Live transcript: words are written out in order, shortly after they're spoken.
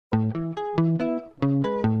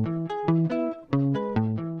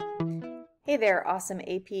there, awesome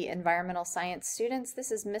AP Environmental Science students.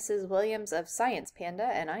 This is Mrs. Williams of Science Panda,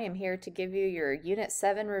 and I am here to give you your Unit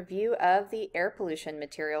 7 review of the air pollution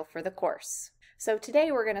material for the course. So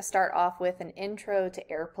today we're going to start off with an intro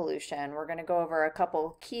to air pollution. We're going to go over a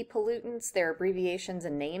couple key pollutants, their abbreviations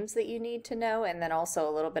and names that you need to know, and then also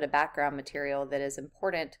a little bit of background material that is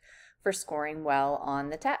important for scoring well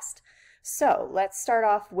on the test. So let's start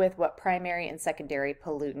off with what primary and secondary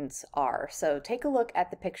pollutants are. So take a look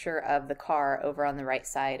at the picture of the car over on the right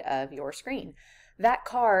side of your screen. That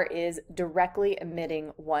car is directly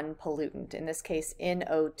emitting one pollutant, in this case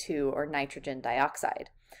NO2 or nitrogen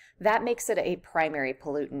dioxide. That makes it a primary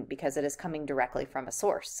pollutant because it is coming directly from a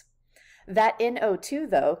source. That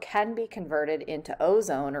NO2 though can be converted into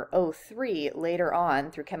ozone or O3 later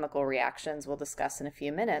on through chemical reactions we'll discuss in a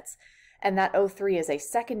few minutes. And that O3 is a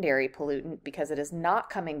secondary pollutant because it is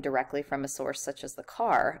not coming directly from a source such as the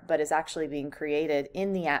car, but is actually being created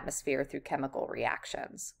in the atmosphere through chemical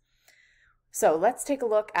reactions. So let's take a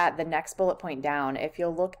look at the next bullet point down. If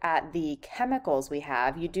you'll look at the chemicals we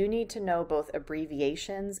have, you do need to know both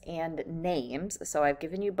abbreviations and names. So I've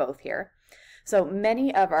given you both here. So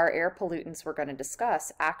many of our air pollutants we're going to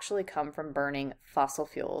discuss actually come from burning fossil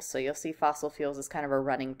fuels. So you'll see fossil fuels as kind of a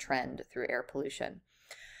running trend through air pollution.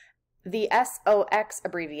 The SOx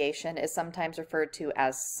abbreviation is sometimes referred to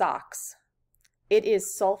as SOx. It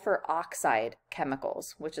is sulfur oxide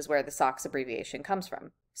chemicals, which is where the SOx abbreviation comes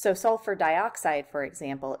from. So sulfur dioxide, for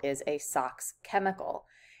example, is a SOx chemical.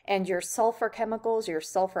 And your sulfur chemicals, your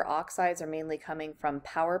sulfur oxides, are mainly coming from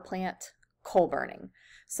power plant coal burning.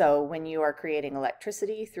 So when you are creating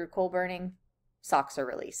electricity through coal burning, SOx are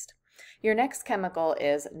released. Your next chemical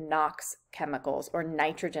is NOx chemicals, or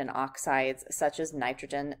nitrogen oxides, such as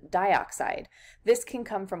nitrogen dioxide. This can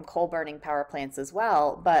come from coal-burning power plants as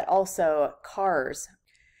well, but also cars.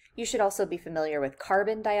 You should also be familiar with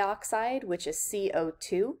carbon dioxide, which is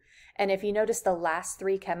CO2. And if you notice the last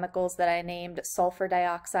three chemicals that I named, sulfur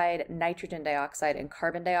dioxide, nitrogen dioxide, and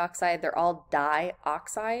carbon dioxide, they're all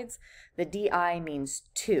dioxides. The di means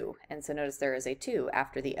two, and so notice there is a 2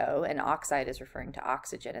 after the O, and oxide is referring to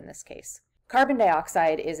oxygen in this case. Carbon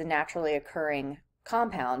dioxide is a naturally occurring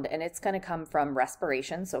compound, and it's going to come from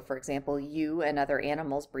respiration, so for example, you and other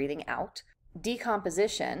animals breathing out,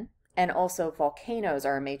 decomposition, and also volcanoes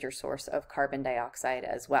are a major source of carbon dioxide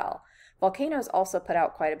as well. Volcanoes also put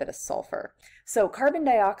out quite a bit of sulfur. So carbon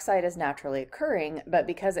dioxide is naturally occurring, but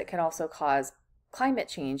because it can also cause climate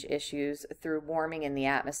change issues through warming in the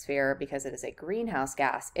atmosphere because it is a greenhouse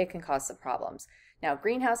gas, it can cause some problems. Now,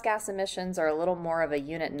 greenhouse gas emissions are a little more of a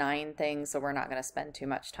Unit 9 thing, so we're not going to spend too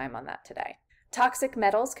much time on that today. Toxic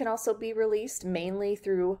metals can also be released mainly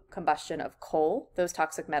through combustion of coal. Those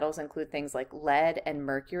toxic metals include things like lead and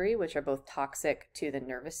mercury, which are both toxic to the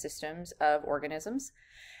nervous systems of organisms.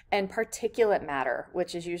 And particulate matter,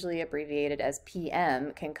 which is usually abbreviated as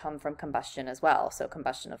PM, can come from combustion as well. So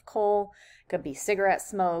combustion of coal, could be cigarette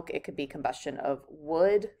smoke, it could be combustion of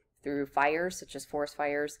wood through fires such as forest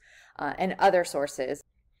fires, and other sources.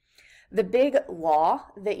 The big law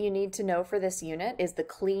that you need to know for this unit is the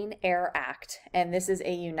Clean Air Act, and this is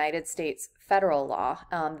a United States federal law.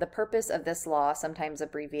 The purpose of this law, sometimes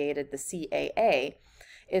abbreviated the CAA,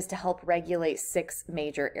 is to help regulate 6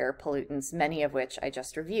 major air pollutants, many of which I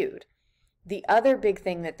just reviewed. The other big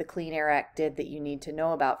thing that the Clean Air Act did that you need to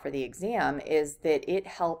know about for the exam is that it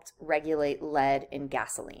helped regulate lead in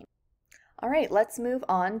gasoline. All right, let's move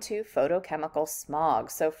on to photochemical smog.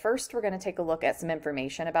 So first we're going to take a look at some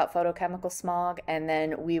information about photochemical smog, and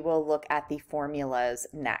then we will look at the formulas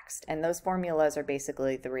next. And those formulas are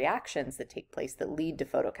basically the reactions that take place that lead to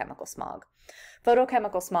photochemical smog.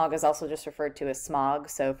 Photochemical smog is also just referred to as smog,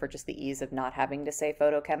 so for just the ease of not having to say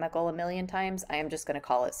photochemical a million times, I am just going to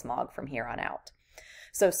call it smog from here on out.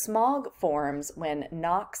 So smog forms when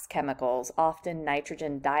NOx chemicals, often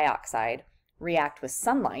nitrogen dioxide, react with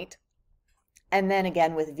sunlight, and then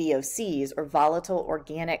again with VOCs, or volatile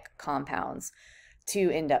organic compounds, to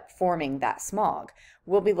end up forming that smog.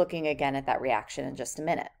 We'll be looking again at that reaction in just a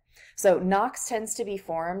minute. So NOx tends to be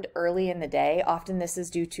formed early in the day. Often this is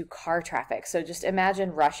due to car traffic. So just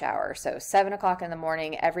imagine rush hour. So 7 o'clock in the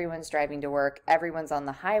morning, everyone's driving to work, everyone's on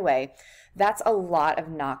the highway. That's a lot of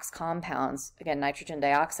NOx compounds, again nitrogen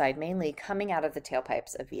dioxide mainly, coming out of the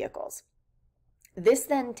tailpipes of vehicles. This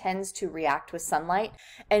then tends to react with sunlight,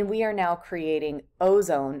 and we are now creating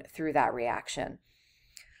ozone through that reaction.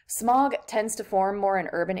 Smog tends to form more in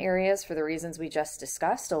urban areas for the reasons we just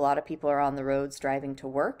discussed. A lot of people are on the roads driving to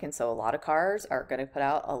work, and so a lot of cars are going to put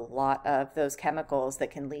out a lot of those chemicals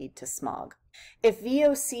that can lead to smog. If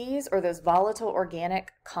VOCs, or those volatile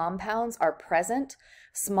organic compounds, are present,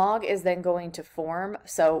 smog is then going to form.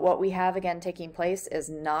 So what we have again taking place is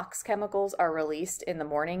NOx chemicals are released in the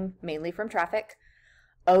morning, mainly from traffic.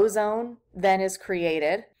 Ozone then is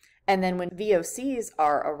created, and then when VOCs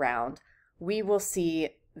are around, we will see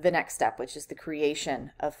the next step, which is the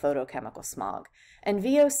creation of photochemical smog. And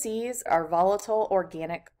VOCs are volatile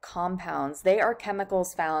organic compounds. They are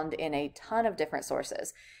chemicals found in a ton of different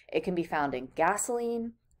sources. It can be found in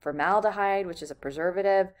gasoline, formaldehyde, which is a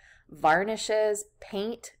preservative, varnishes,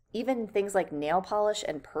 paint, even things like nail polish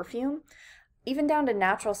and perfume, even down to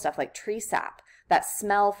natural stuff like tree sap. That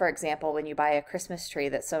smell, for example, when you buy a Christmas tree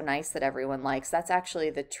that's so nice that everyone likes, that's actually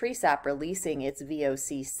the tree sap releasing its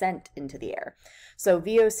VOC scent into the air. So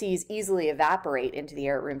VOCs easily evaporate into the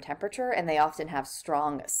air at room temperature, and they often have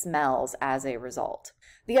strong smells as a result.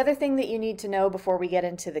 The other thing that you need to know before we get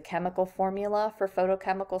into the chemical formula for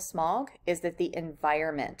photochemical smog is that the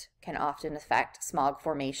environment can often affect smog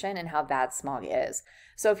formation and how bad smog is.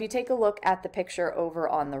 So if you take a look at the picture over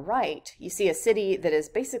on the right, you see a city that is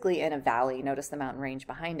basically in a valley. Notice the mountain range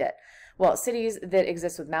behind it. Well, cities that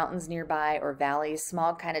exist with mountains nearby or valleys,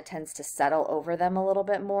 smog kind of tends to settle over them a little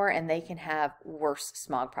bit more, and they can have worse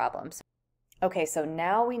smog problems. Okay, so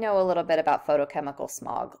now we know a little bit about photochemical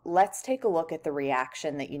smog. Let's take a look at the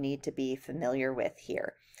reaction that you need to be familiar with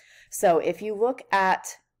here. So if you look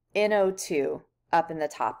at NO2 up in the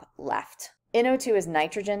top left, NO2 is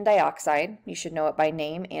nitrogen dioxide. You should know it by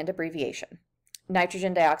name and abbreviation.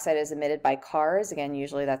 Nitrogen dioxide is emitted by cars. Again,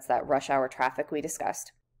 usually that's that rush hour traffic we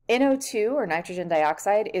discussed. NO2, or nitrogen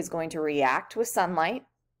dioxide, is going to react with sunlight,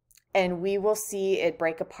 and we will see it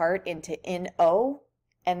break apart into NO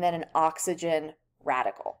and then an oxygen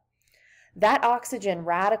radical. That oxygen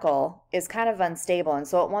radical is kind of unstable, and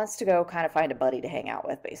so it wants to go kind of find a buddy to hang out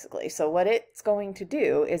with, basically. So what it's going to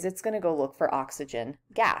do is it's going to go look for oxygen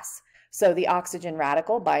gas. So the oxygen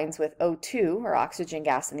radical binds with O2, or oxygen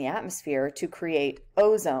gas in the atmosphere, to create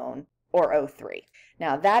ozone, or O3.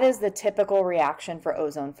 Now that is the typical reaction for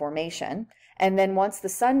ozone formation. And then once the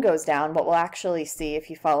sun goes down, what we'll actually see, if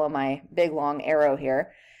you follow my big long arrow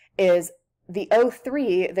here, is the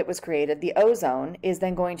O3 that was created, the ozone, is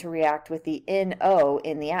then going to react with the NO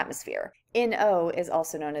in the atmosphere. NO is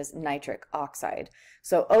also known as nitric oxide.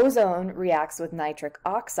 So ozone reacts with nitric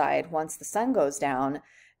oxide once the sun goes down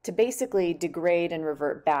to basically degrade and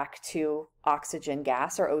revert back to oxygen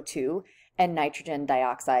gas, or O2, and nitrogen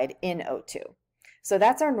dioxide, NO2. So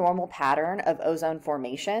that's our normal pattern of ozone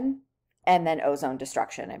formation and then ozone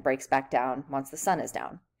destruction. It breaks back down once the sun is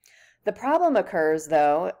down. The problem occurs,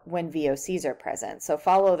 though, when VOCs are present. So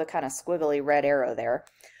follow the kind of squiggly red arrow there.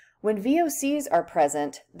 When VOCs are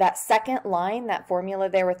present, that second line, that formula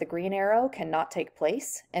there with the green arrow, cannot take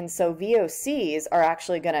place. And so VOCs are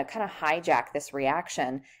actually going to kind of hijack this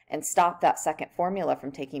reaction and stop that second formula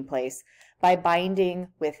from taking place by binding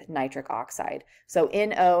with nitric oxide. So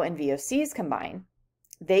NO and VOCs combine.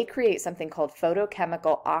 They create something called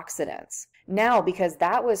photochemical oxidants. Now, because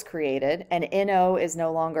that was created and NO is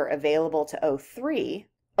no longer available to O3,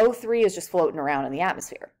 O3 is just floating around in the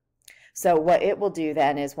atmosphere. So what it will do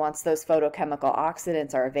then is once those photochemical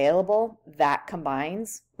oxidants are available, that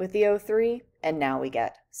combines with the O3, and now we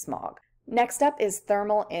get smog. Next up is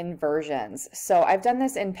thermal inversions. So I've done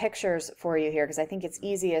this in pictures for you here because I think it's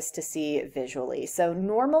easiest to see visually. So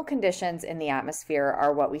normal conditions in the atmosphere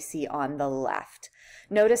are what we see on the left.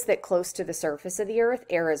 Notice that close to the surface of the Earth,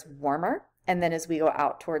 air is warmer, and then as we go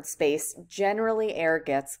out towards space, generally air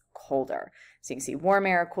gets colder. So you can see warm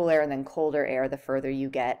air, cool air, and then colder air the further you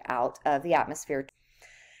get out of the atmosphere.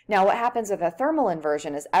 Now what happens with a thermal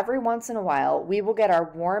inversion is every once in a while we will get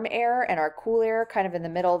our warm air and our cool air kind of in the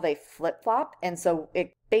middle. They flip-flop, and so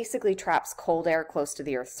it basically traps cold air close to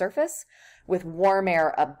the Earth's surface with warm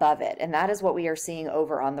air above it, and that is what we are seeing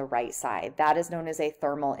over on the right side. That is known as a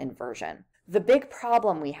thermal inversion. The big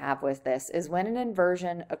problem we have with this is when an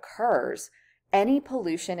inversion occurs, any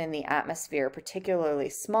pollution in the atmosphere, particularly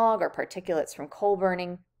smog or particulates from coal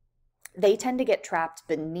burning, they tend to get trapped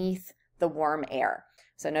beneath the warm air.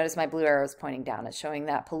 So notice my blue arrow is pointing down. It's showing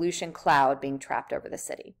that pollution cloud being trapped over the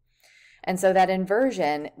city. And so that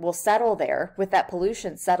inversion will settle there with that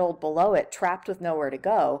pollution settled below it, trapped with nowhere to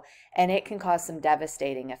go, and it can cause some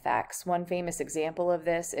devastating effects. One famous example of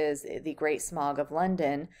this is the Great Smog of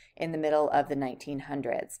London in the middle of the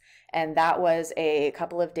 1900s. And that was a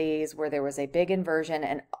couple of days where there was a big inversion,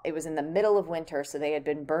 and it was in the middle of winter, so they had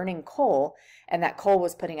been burning coal, and that coal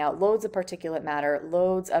was putting out loads of particulate matter,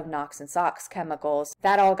 loads of NOx and SOx chemicals.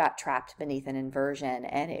 That all got trapped beneath an inversion,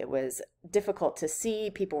 and it was difficult to see.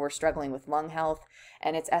 People were struggling with lung health,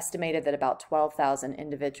 and it's estimated that about 12,000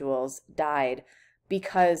 individuals died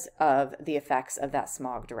because of the effects of that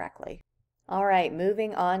smog directly. All right,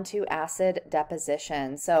 moving on to acid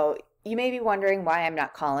deposition. So you may be wondering why I'm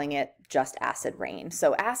not calling it just acid rain.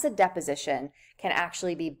 So acid deposition can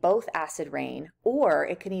actually be both acid rain, or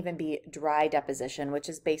it can even be dry deposition, which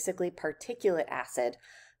is basically particulate acid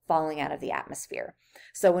falling out of the atmosphere.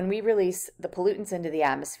 So when we release the pollutants into the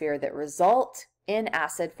atmosphere that result in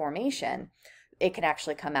acid formation, it can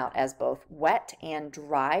actually come out as both wet and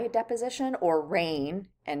dry deposition, or rain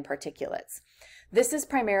and particulates. This is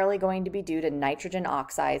primarily going to be due to nitrogen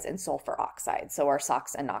oxides and sulfur oxides, so our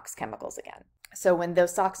SOx and NOx chemicals again. So when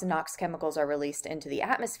those SOx and NOx chemicals are released into the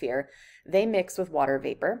atmosphere, they mix with water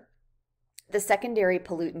vapor. The secondary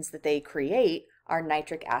pollutants that they create are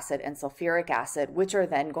nitric acid and sulfuric acid, which are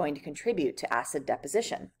then going to contribute to acid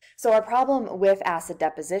deposition. So our problem with acid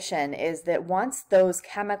deposition is that once those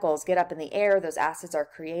chemicals get up in the air, those acids are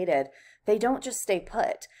created, they don't just stay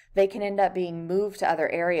put. They can end up being moved to other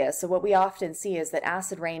areas. So what we often see is that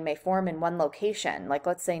acid rain may form in one location, like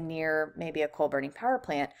let's say near maybe a coal-burning power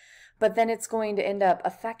plant, but then it's going to end up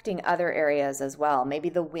affecting other areas as well. Maybe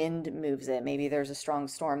the wind moves it. Maybe there's a strong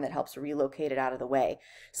storm that helps relocate it out of the way.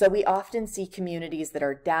 So we often see communities that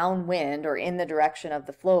are downwind or in the direction of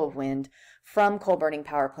the flow of wind from coal-burning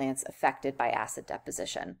power plants affected by acid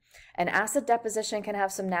deposition. And acid deposition can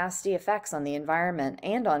have some nasty effects on the environment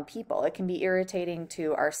and on people. It can be irritating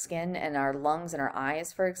to our skin and our lungs and our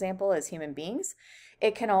eyes, for example, as human beings.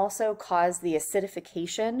 It can also cause the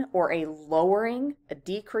acidification or a lowering, a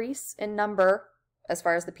decrease in number as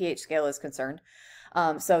far as the pH scale is concerned.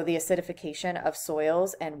 So the acidification of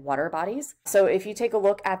soils and water bodies. So if you take a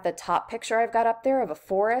look at the top picture I've got up there of a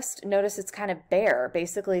forest, notice it's kind of bare.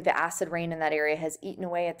 Basically, the acid rain in that area has eaten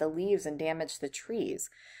away at the leaves and damaged the trees.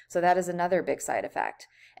 So that is another big side effect.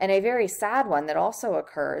 And a very sad one that also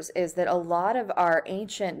occurs is that a lot of our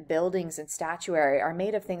ancient buildings and statuary are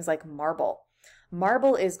made of things like marble.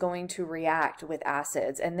 Marble is going to react with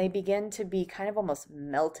acids, and they begin to be kind of almost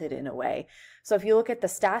melted in a way. So if you look at the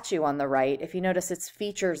statue on the right, if you notice its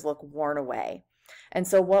features look worn away. And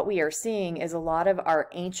so what we are seeing is a lot of our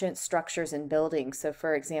ancient structures and buildings, so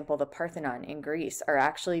for example, the Parthenon in Greece, are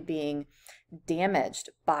actually being damaged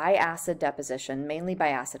by acid deposition, mainly by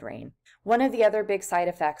acid rain. One of the other big side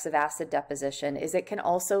effects of acid deposition is it can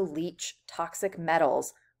also leach toxic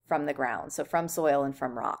metals from the ground, so from soil and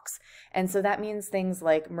from rocks. And so that means things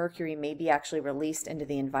like mercury may be actually released into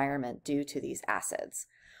the environment due to these acids.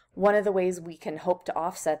 One of the ways we can hope to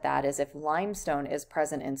offset that is if limestone is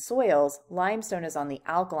present in soils, limestone is on the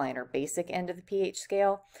alkaline or basic end of the pH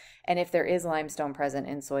scale, and if there is limestone present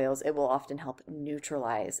in soils, it will often help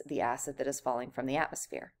neutralize the acid that is falling from the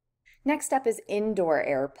atmosphere. Next up is indoor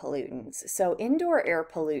air pollutants. So indoor air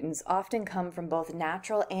pollutants often come from both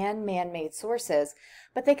natural and man-made sources,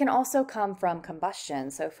 but they can also come from combustion.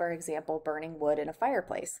 So for example, burning wood in a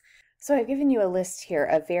fireplace. So I've given you a list here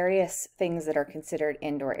of various things that are considered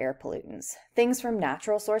indoor air pollutants. Things from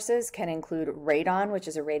natural sources can include radon, which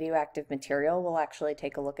is a radioactive material. We'll actually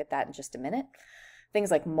take a look at that in just a minute. Things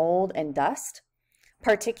like mold and dust.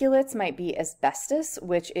 Particulates might be asbestos,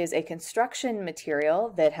 which is a construction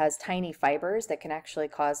material that has tiny fibers that can actually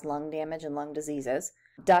cause lung damage and lung diseases.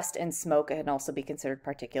 Dust and smoke can also be considered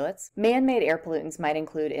particulates. Man-made air pollutants might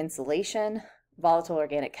include insulation, volatile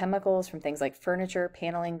organic chemicals from things like furniture,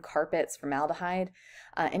 paneling, carpets, formaldehyde,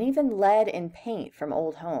 and even lead in paint from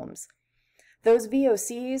old homes. Those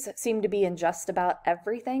VOCs seem to be in just about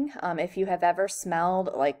everything. If you have ever smelled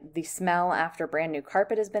like the smell after brand new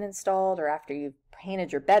carpet has been installed, or after you've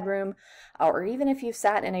painted your bedroom, or even if you've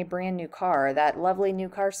sat in a brand new car, that lovely new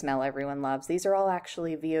car smell everyone loves, these are all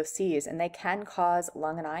actually VOCs, and they can cause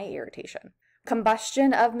lung and eye irritation.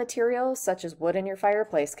 Combustion of materials such as wood in your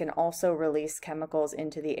fireplace can also release chemicals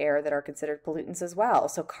into the air that are considered pollutants as well.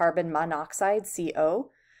 So carbon monoxide,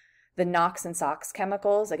 CO, the NOx and SOx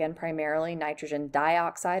chemicals, again primarily nitrogen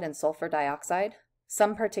dioxide and sulfur dioxide,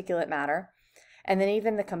 some particulate matter, and then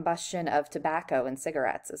even the combustion of tobacco and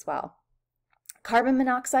cigarettes as well. Carbon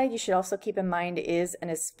monoxide, you should also keep in mind, is an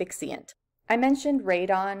asphyxiant. I mentioned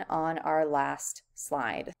radon on our last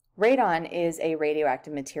slide. Radon is a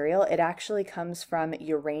radioactive material. It actually comes from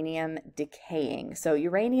uranium decaying. So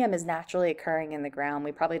uranium is naturally occurring in the ground.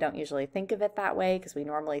 We probably don't usually think of it that way because we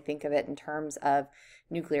normally think of it in terms of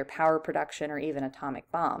nuclear power production or even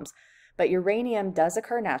atomic bombs. But uranium does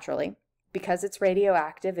occur naturally. Because it's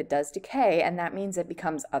radioactive, it does decay, and that means it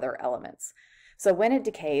becomes other elements. So when it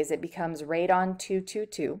decays, it becomes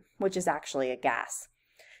radon-222, which is actually a gas.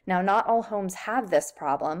 Now, not all homes have this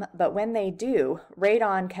problem, but when they do,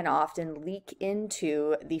 radon can often leak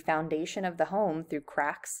into the foundation of the home through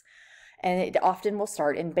cracks, and it often will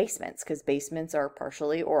start in basements because basements are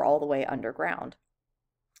partially or all the way underground.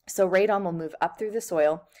 So radon will move up through the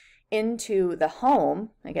soil into the home,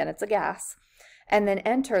 again it's a gas, and then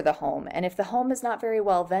enter the home. And if the home is not very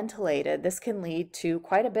well ventilated, this can lead to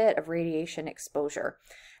quite a bit of radiation exposure.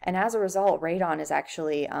 And as a result, radon is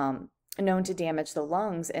actually known to damage the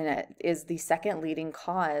lungs, and it is the second leading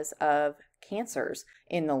cause of cancers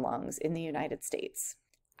in the lungs in the United States.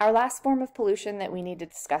 Our last form of pollution that we need to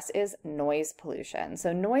discuss is noise pollution.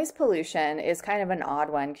 So noise pollution is kind of an odd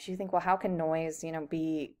one because you think, well, how can noise,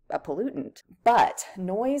 be a pollutant? But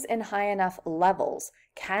noise in high enough levels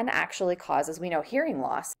can actually cause, as we know, hearing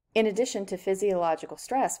loss, in addition to physiological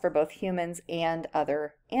stress for both humans and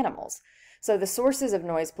other animals. So the sources of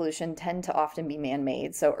noise pollution tend to often be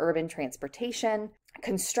man-made. So urban transportation,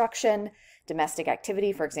 construction, domestic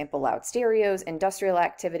activity, for example, loud stereos, industrial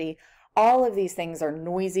activity. All of these things are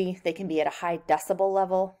noisy. They can be at a high decibel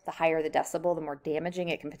level. The higher the decibel, the more damaging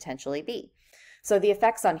it can potentially be. So the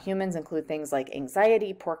effects on humans include things like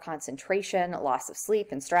anxiety, poor concentration, loss of sleep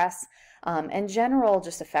and stress, and general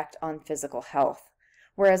just effect on physical health.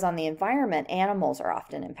 Whereas on the environment, animals are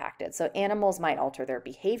often impacted. So animals might alter their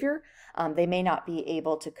behavior. They may not be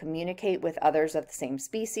able to communicate with others of the same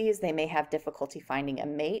species. They may have difficulty finding a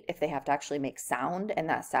mate if they have to actually make sound, and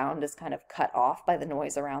that sound is kind of cut off by the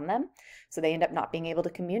noise around them. So they end up not being able to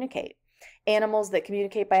communicate. Animals that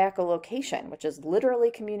communicate by echolocation, which is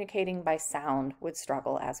literally communicating by sound, would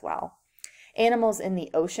struggle as well. Animals in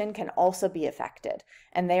the ocean can also be affected,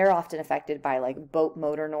 and they are often affected by like boat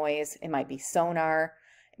motor noise. It might be sonar.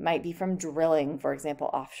 It might be from drilling, for example,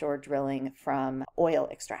 offshore drilling from oil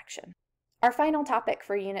extraction. Our final topic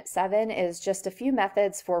for Unit 7 is just a few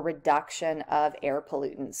methods for reduction of air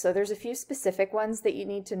pollutants. So there's a few specific ones that you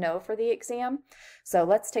need to know for the exam. So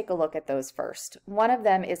let's take a look at those first. One of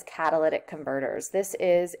them is catalytic converters. This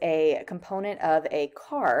is a component of a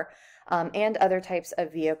car and other types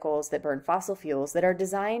of vehicles that burn fossil fuels that are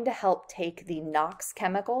designed to help take the NOx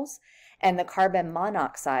chemicals and the carbon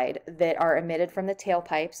monoxide that are emitted from the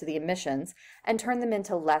tailpipes, so the emissions, and turn them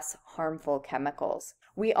into less harmful chemicals.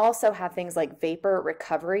 We also have things like vapor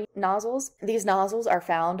recovery nozzles. These nozzles are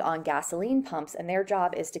found on gasoline pumps, and their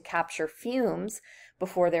job is to capture fumes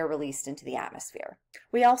before they're released into the atmosphere.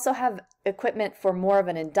 We also have equipment for more of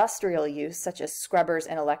an industrial use, such as scrubbers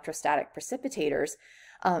and electrostatic precipitators.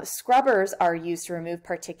 Scrubbers are used to remove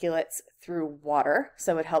particulates through water,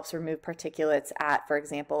 so it helps remove particulates at, for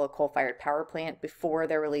example, a coal-fired power plant before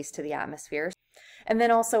they're released to the atmosphere. And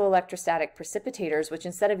then also electrostatic precipitators, which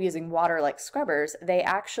instead of using water like scrubbers, they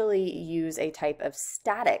actually use a type of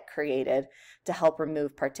static created to help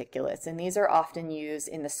remove particulates. And these are often used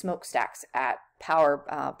in the smokestacks at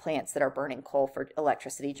power plants that are burning coal for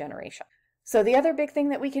electricity generation. So the other big thing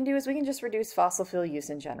that we can do is we can just reduce fossil fuel use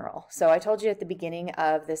in general. So I told you at the beginning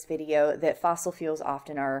of this video that fossil fuels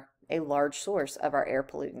often are a large source of our air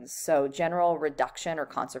pollutants. So general reduction or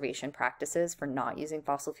conservation practices for not using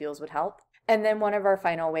fossil fuels would help. And then one of our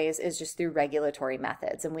final ways is just through regulatory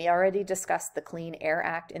methods. And we already discussed the Clean Air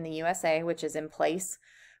Act in the USA, which is in place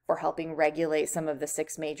for helping regulate some of the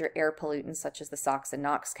 6 major air pollutants, such as the SOx and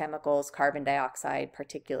NOx chemicals, carbon dioxide,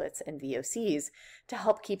 particulates, and VOCs, to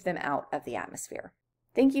help keep them out of the atmosphere.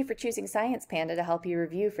 Thank you for choosing Science Panda to help you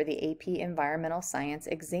review for the AP Environmental Science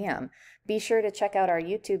exam. Be sure to check out our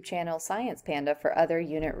YouTube channel, Science Panda, for other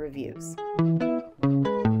unit reviews.